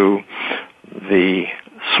into the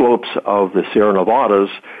slopes of the Sierra Nevadas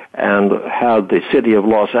and had the city of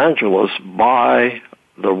Los Angeles buy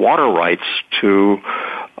the water rights to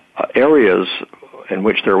areas in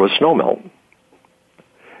which there was snowmelt.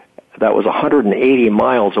 That was 180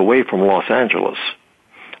 miles away from Los Angeles.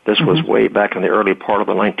 This was way back in the early part of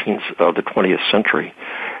the 20th century.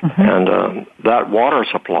 And that water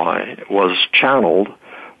supply was channeled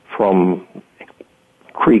from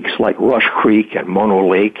creeks like Rush Creek and Mono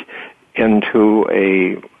Lake into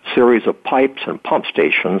a series of pipes and pump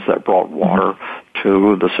stations that brought water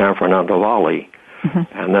to the San Fernando Valley,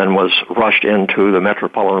 and then was rushed into the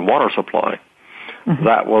Metropolitan Water Supply.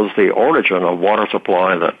 That was the origin of water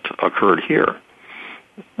supply that occurred here.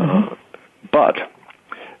 But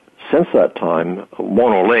since that time,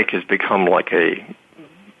 Mono Lake has become like the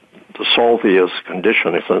saltiest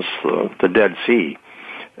condition since the Dead Sea.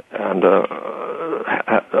 And that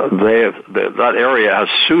area has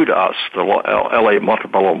sued us, the LA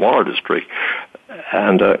Metropolitan Water District,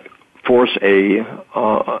 and force a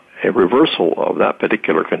reversal of that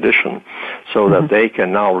particular condition so that they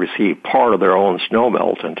can now receive part of their own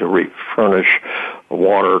snowmelt and to refurnish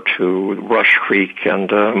water to Rush Creek and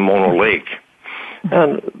Mono Lake.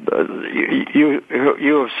 And you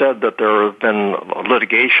have said that there has been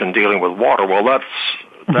litigation dealing with water. Well,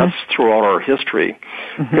 that's throughout our history.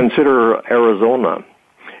 Consider Arizona.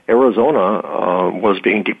 Arizona was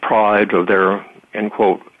being deprived of their, end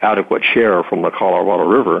quote, adequate share from the Colorado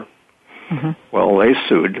River. Well, they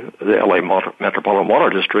sued the LA Metropolitan Water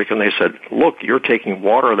District, and they said, look, you're taking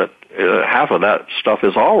water that half of that stuff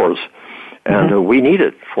is ours, and we need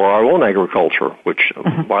it for our own agriculture, which,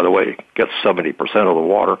 by the way, gets 70% of the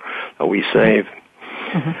water that we save.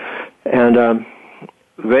 And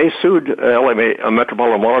they sued LA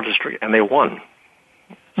Metropolitan Water District, and they won.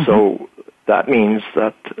 So that means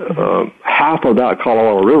that half of that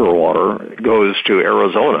Colorado River water goes to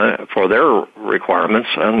Arizona for their requirements,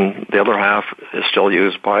 and the other half is still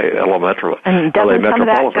used by LA Metropolitan. And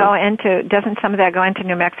doesn't some of that go into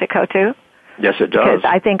New Mexico too? Yes, it does. Because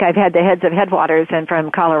I think I've had the heads of headwaters, and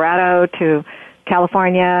from Colorado to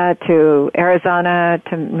California to Arizona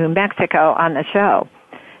to New Mexico on the show,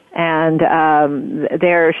 and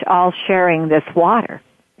they're all sharing this water.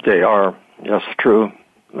 They are. Yes, true.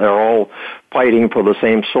 They're all fighting for the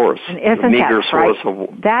same source. And isn't that right?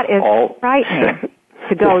 That is frightening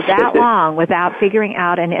to go that long without figuring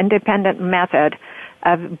out an independent method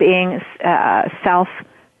of being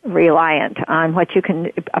self-reliant on what you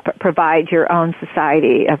can provide your own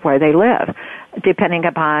society of where they live, depending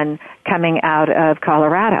upon coming out of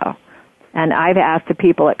Colorado. And I've asked the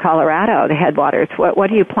people at Colorado, the headwaters, what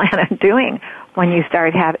do you plan on doing when you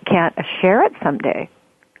can't share it someday?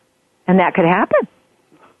 And that could happen.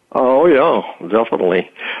 Oh yeah, definitely.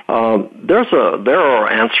 There are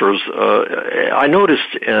answers. I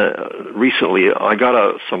noticed recently. I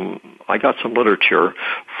got some literature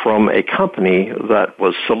from a company that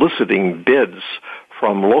was soliciting bids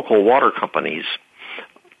from local water companies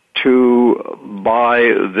to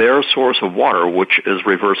buy their source of water, which is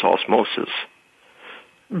reverse osmosis,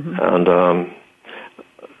 and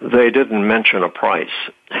they didn't mention a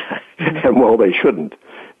price, and well, they shouldn't,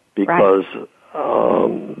 because.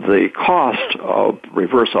 The cost of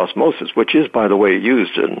reverse osmosis, which is, by the way,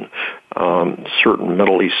 used in certain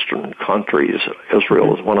Middle Eastern countries,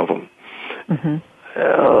 Israel is one of them,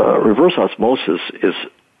 reverse osmosis is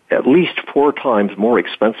at least 4 times more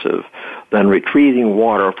expensive than retrieving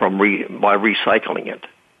water by recycling it.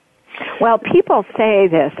 Well, people say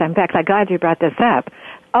this. In fact, I'm glad you brought this up.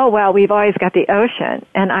 Oh, well, we've always got the ocean.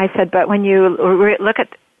 And I said, but when you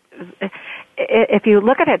if you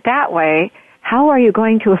look at it that way, how are you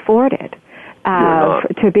going to afford it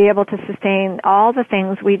to be able to sustain all the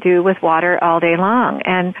things we do with water all day long?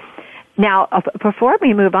 And now, before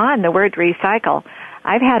we move on, the word recycle,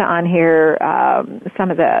 I've had on here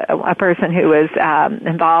a person who was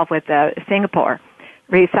involved with Singapore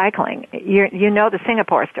recycling. You know the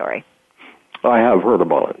Singapore story. I have heard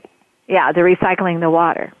about it. Yeah, the recycling the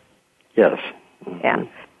water. Yes. Yeah,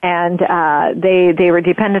 and they were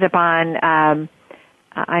dependent upon.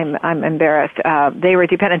 I'm embarrassed. They were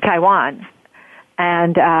dependent on Taiwan,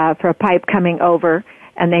 and for a pipe coming over,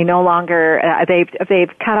 and they no longer they've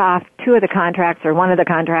cut off 2 of the contracts or 1 of the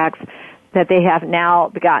contracts that they have now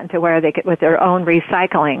gotten to where they could, with their own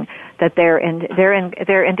recycling, that they're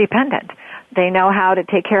independent. They know how to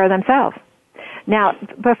take care of themselves. Now,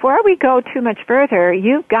 before we go too much further,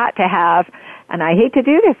 you've got to have, and I hate to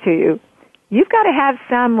do this to you, you've got to have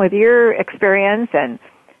some with your experience and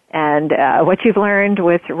what you've learned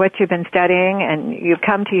with what you've been studying, and you've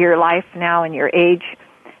come to your life now and your age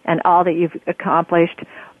and all that you've accomplished.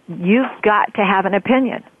 You've got to have an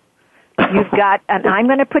opinion. You've got, and I'm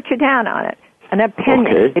going to put you down on it, an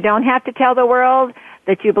opinion. Okay. You don't have to tell the world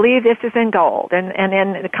that you believe this is in gold and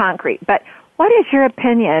in the concrete. But what is your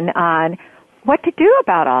opinion on what to do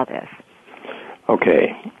about all this?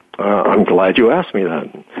 Okay. I'm glad you asked me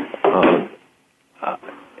that.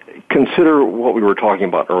 Consider what we were talking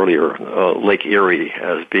about earlier, Lake Erie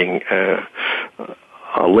as being a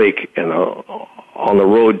lake on the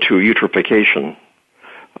road to eutrophication.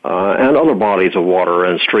 and other bodies of water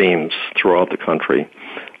and streams throughout the country.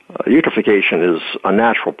 Eutrophication is a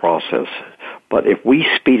natural process, but if we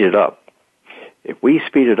speed it up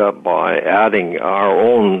by adding our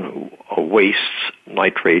own wastes,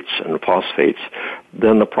 nitrates and phosphates,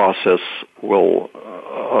 then the process will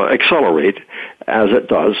accelerate as it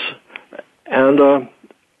does, and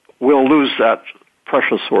we'll lose that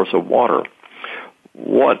precious source of water.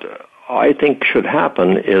 What I think should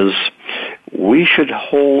happen is we should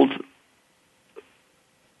hold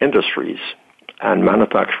industries and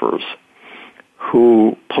manufacturers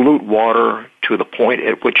who pollute water to the point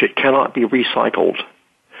at which it cannot be recycled.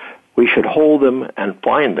 We should hold them and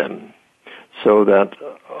fine them so that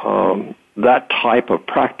that type of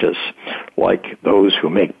practice, like those who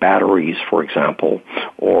make batteries, for example,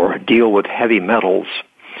 or deal with heavy metals,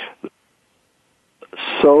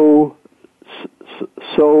 so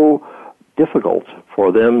difficult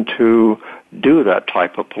for them to do that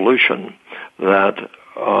type of pollution that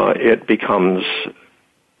it becomes...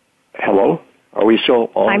 Hello? Are we still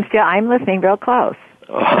on? I'm listening real close.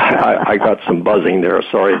 I got some buzzing there.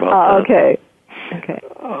 Sorry about that. Okay.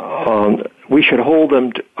 We should hold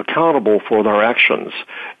them accountable for their actions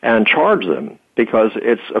and charge them because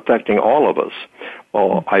it's affecting all of us.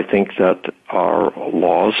 Well, I think that our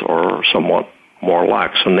laws are somewhat more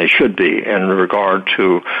lax than they should be in regard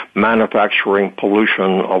to manufacturing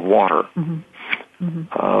pollution of water. Mm-hmm.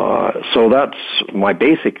 Mm-hmm. So that's my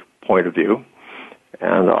basic point of view.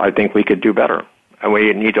 And I think we could do better. And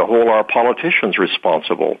we need to hold our politicians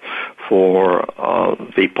responsible for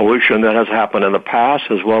the pollution that has happened in the past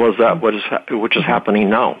as well as that which is happening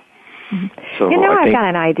now. Mm-hmm. So I've got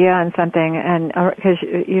an idea on something, and because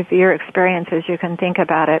your experiences, you can think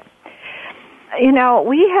about it.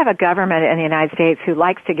 We have a government in the United States who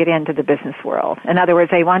likes to get into the business world. In other words,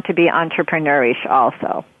 they want to be entrepreneurish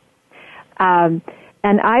also. And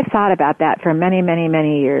I've thought about that for many, many,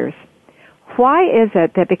 many years. Why is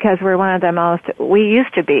it that because we're we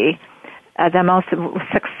used to be the most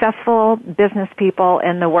successful business people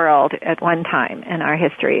in the world at one time in our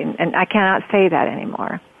history, and I cannot say that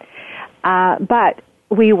anymore, but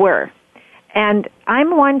we were. And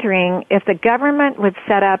I'm wondering if the government would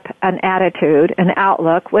set up an attitude, an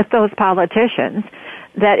outlook with those politicians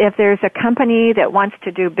that if there's a company that wants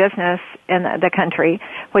to do business in the country,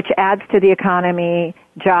 which adds to the economy,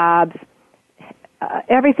 jobs,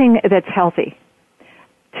 everything that's healthy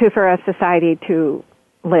for a society to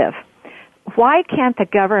live. Why can't the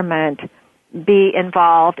government be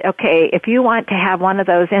involved? Okay, if you want to have one of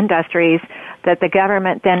those industries, that the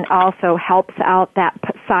government then also helps out that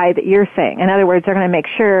side that you're saying. In other words, they're going to make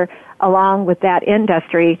sure, along with that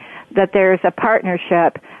industry, that there's a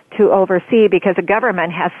partnership to oversee, because the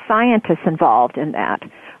government has scientists involved in that.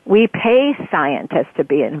 We pay scientists to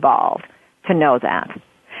be involved to know that.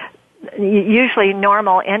 Usually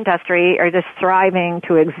normal industry are just thriving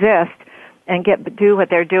to exist and do what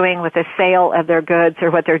they're doing with the sale of their goods or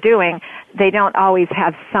what they're doing. They don't always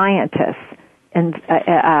have scientists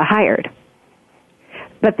hired.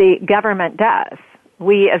 But the government does.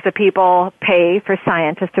 We as the people pay for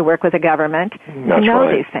scientists to work with the government to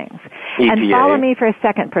know these things. EPA. And follow me for a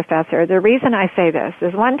second, Professor. The reason I say this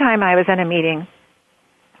is one time I was in a meeting.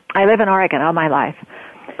 I live in Oregon all my life.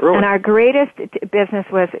 Really? And our greatest business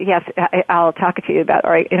was, yes, I'll talk to you about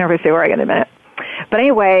University of Oregon in a minute. But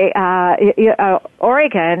anyway,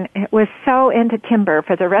 Oregon was so into timber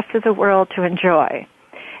for the rest of the world to enjoy.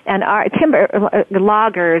 And our timber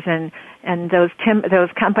loggers and those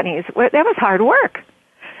companies, that was hard work.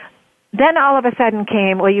 Then all of a sudden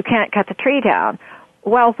came, well, you can't cut the tree down.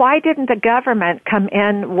 Well, why didn't the government come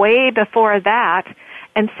in way before that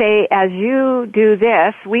and say, as you do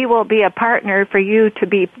this, we will be a partner for you to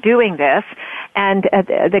be doing this, and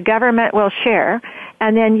the government will share,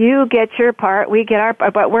 and then you get your part, we get our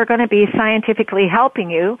part, but we're going to be scientifically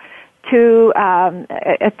helping you to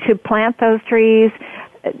plant those trees,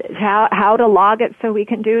 how to log it so we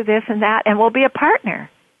can do this and that, and we'll be a partner.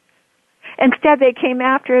 Instead, they came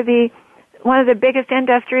after one of the biggest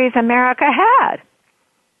industries America had.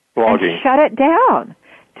 Logging. And shut it down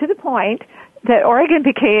to the point that Oregon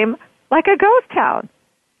became like a ghost town.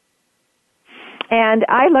 And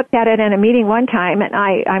I looked at it in a meeting one time, and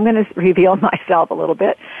I'm going to reveal myself a little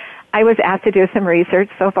bit. I was asked to do some research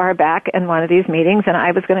so far back in one of these meetings, and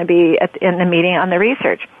I was going to be in the meeting on the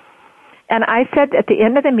research. And I said at the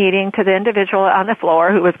end of the meeting to the individual on the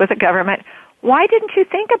floor who was with the government, why didn't you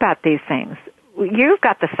think about these things? You've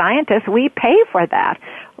got the scientists. We pay for that.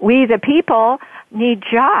 We, the people, need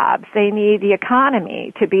jobs. They need the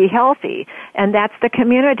economy to be healthy, and that's the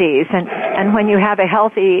communities. And when you have a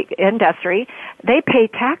healthy industry, they pay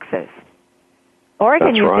taxes.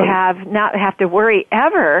 Oregon used right. to not have to worry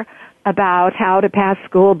ever about how to pass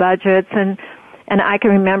school budgets, and I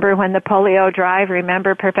can remember when the polio drive,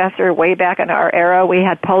 remember, Professor, way back in our era, we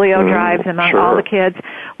had polio drives among all the kids.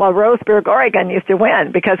 Well, Roseburg, Oregon used to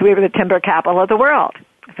win because we were the timber capital of the world.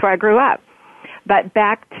 That's where I grew up. But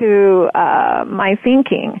back to my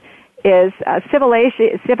thinking is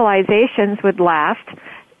civilizations would last,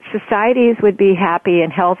 societies would be happy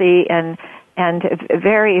and healthy and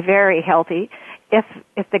very, very healthy if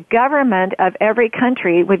the government of every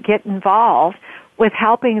country would get involved with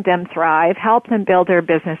helping them thrive, help them build their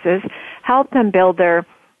businesses, help them build their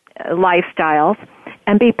lifestyles,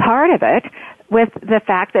 and be part of it with the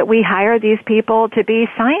fact that we hire these people to be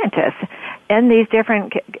scientists in these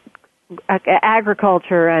different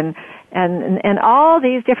agriculture and all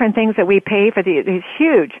these different things that we pay for these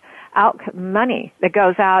huge money that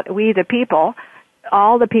goes out, we the people,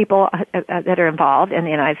 all the people that are involved in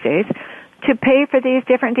the United States, to pay for these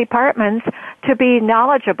different departments to be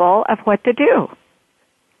knowledgeable of what to do.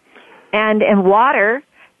 And in water,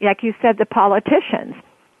 like you said, the politicians.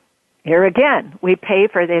 Here again, we pay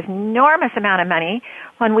for this enormous amount of money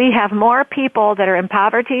when we have more people that are in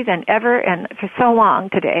poverty than ever and for so long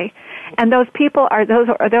today. And those people are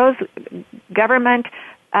those government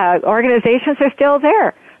organizations are still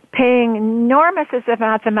there, paying enormous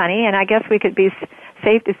amounts of money, and I guess we could be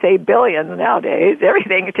safe to say billions nowadays.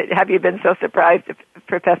 Everything, have you been so surprised,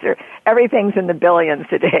 Professor? Everything's in the billions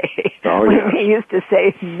today. Oh, yeah. We used to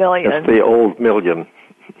say millions. It's the old million.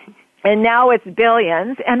 And now it's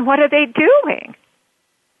billions, and what are they doing?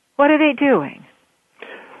 What are they doing?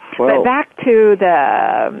 Well, but back to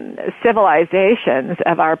the civilizations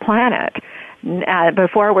of our planet.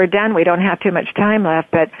 Before we're done, we don't have too much time left,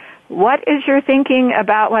 but what is your thinking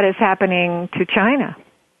about what is happening to China?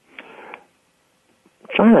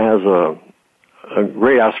 China has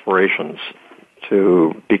great aspirations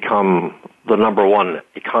to become the number one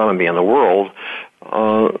economy in the world.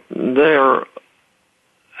 They're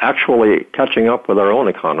actually catching up with our own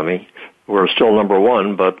economy. We're still number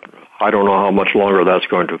one, but I don't know how much longer that's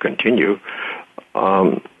going to continue.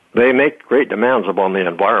 They make great demands upon the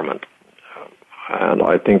environment, and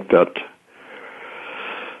I think that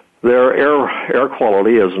their air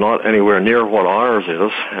quality is not anywhere near what ours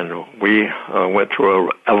is, and we went through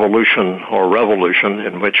an evolution or revolution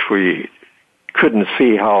in which we couldn't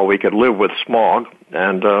see how we could live with smog,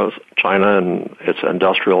 and China and its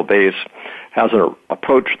industrial base hasn't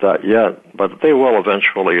approached that yet, but they will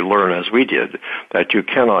eventually learn, as we did, that you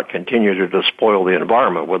cannot continue to despoil the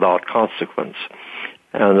environment without consequence.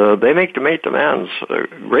 And they make great demands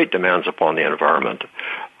upon the environment.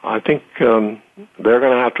 I think they're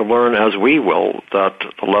going to have to learn, as we will, that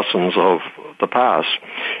the lessons of the past.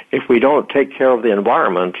 If we don't take care of the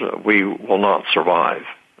environment, we will not survive.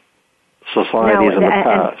 Societies in the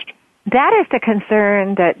past. That is the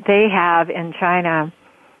concern that they have in China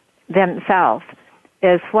themselves,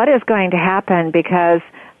 is what is going to happen, because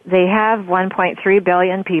they have 1.3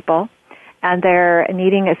 billion people, and they're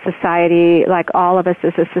needing a society like all of us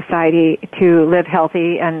as a society to live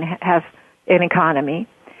healthy and have an economy.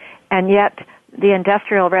 And yet the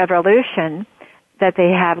Industrial Revolution that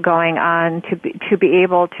they have going on to be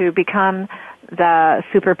able to become the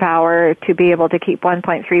superpower, to be able to keep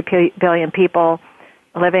 1.3 billion people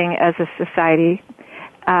living as a society,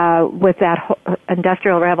 with that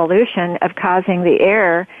Industrial Revolution of causing the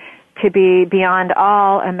air to be beyond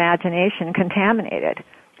all imagination contaminated.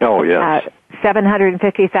 Oh, yes.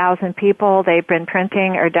 750,000 people they've been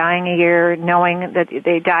printing are dying a year, knowing that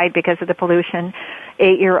they died because of the pollution.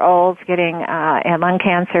 8-year-olds getting lung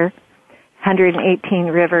cancer. 118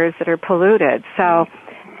 rivers that are polluted. So,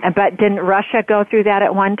 but didn't Russia go through that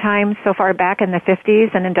at one time so far back in the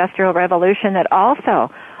 50s, an industrial revolution that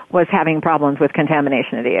also was having problems with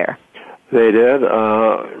contamination of the air? They did.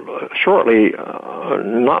 Shortly,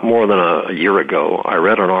 not more than a year ago, I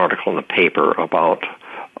read an article in the paper about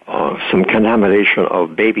some contamination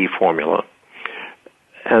of baby formula.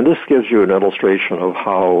 And this gives you an illustration of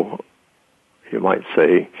how, you might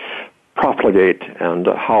say, profligate and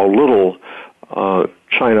how little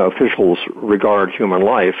China officials regard human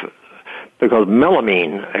life, because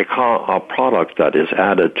melamine, a product that is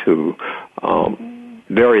added to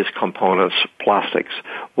various components, plastics,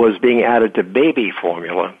 was being added to baby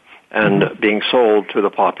formula and being sold to the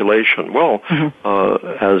population. Well,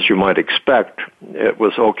 as you might expect, it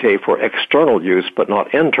was okay for external use, but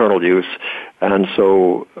not internal use. And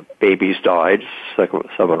so babies died, 7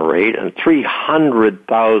 or 8, and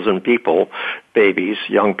 300,000 people, babies,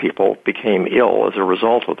 young people, became ill as a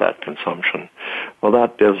result of that consumption. Well,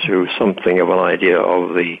 that gives you something of an idea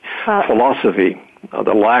of the philosophy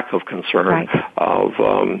the lack of concern of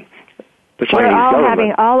the Chinese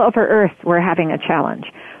government. All over Earth, we're having a challenge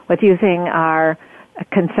with using our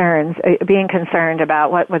concerns, being concerned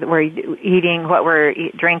about what we're eating, what we're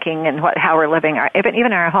drinking, and how we're living,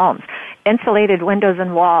 even our homes. Insulated windows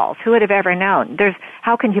and walls. Who would have ever known?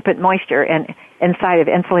 How can you put moisture inside of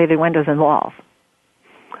insulated windows and walls?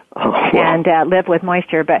 And live with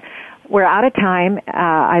moisture? But we're out of time.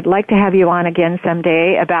 I'd like to have you on again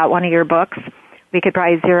someday about one of your books. We could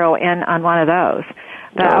probably zero in on one of those.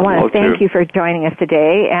 But I want to thank you for joining us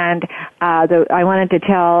today, and I wanted to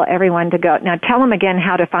tell everyone to go. Now, tell them again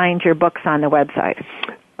how to find your books on the website.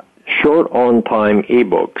 Short on Time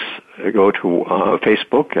ebooks. Go to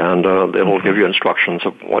Facebook, and it'll give you instructions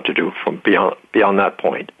of what to do from beyond that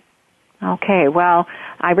point. Okay, well,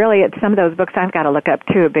 some of those books I've got to look up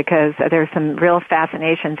too, because there's some real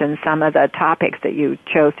fascinations in some of the topics that you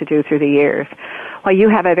chose to do through the years. Well, you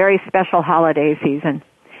have a very special holiday season.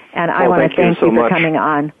 And I want to thank you for coming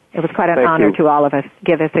on. It was quite an honor to all of us.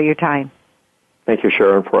 Give us your time. Thank you,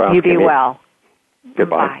 Sharon, for asking me. You be well.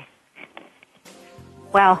 Goodbye. Bye.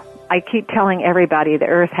 Well, I keep telling everybody the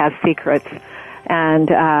Earth has secrets. And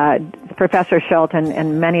Professor Schultz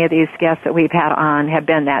and many of these guests that we've had on have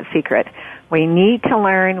been that secret. We need to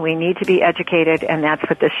learn. We need to be educated. And that's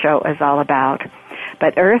what this show is all about.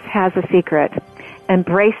 But Earth has a secret.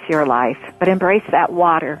 Embrace your life. But embrace that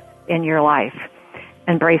water in your life.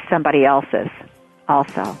 Embrace somebody else's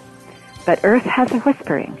also. But Earth has a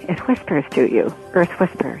whispering. It whispers to you. Earth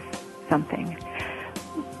whispers something.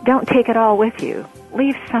 Don't take it all with you.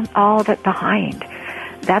 Leave all of it behind.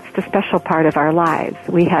 That's the special part of our lives.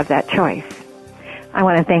 We have that choice. I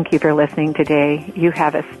want to thank you for listening today. You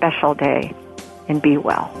have a special day, and be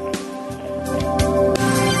well.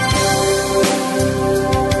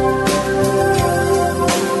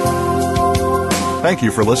 Thank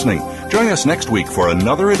you for listening. Join us next week for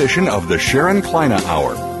another edition of the Sharon Kleina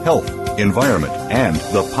Hour, Health, Environment, and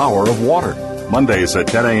the Power of Water. Mondays at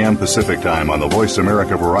 10 a.m. Pacific Time on the Voice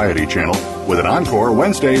America Variety Channel, with an encore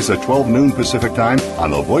Wednesdays at 12 noon Pacific Time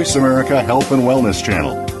on the Voice America Health and Wellness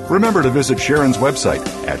Channel. Remember to visit Sharon's website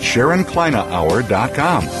at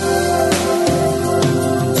SharonKleinaHour.com.